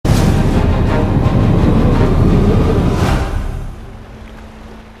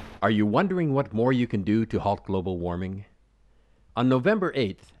Are you wondering what more you can do to halt global warming? On November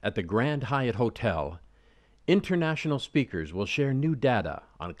 8th at the Grand Hyatt Hotel, international speakers will share new data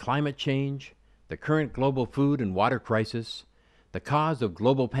on climate change, the current global food and water crisis, the cause of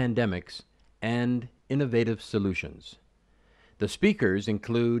global pandemics, and innovative solutions. The speakers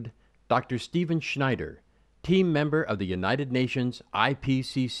include Dr. Stephen Schneider, team member of the United Nations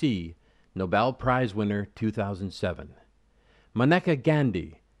IPCC, Nobel Prize winner 2007. Maneka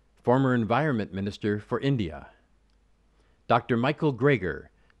Gandhi, former Environment Minister for India. Dr. Michael Greger,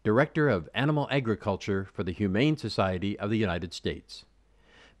 Director of Animal Agriculture for the Humane Society of the United States.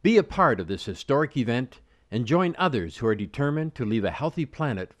 Be a part of this historic event and join others who are determined to leave a healthy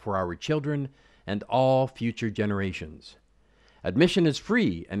planet for our children and all future generations. Admission is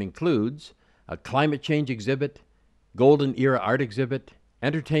free and includes a climate change exhibit, Golden Era art exhibit,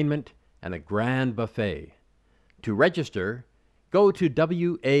 entertainment, and a grand buffet. To register, go to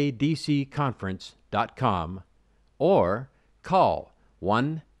wadcconference.com or call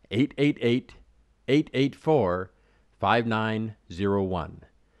 1-888-884-5901.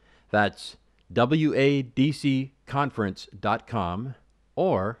 That's wadcconference.com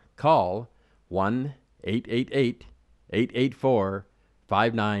or call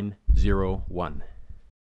 1-888-884-5901.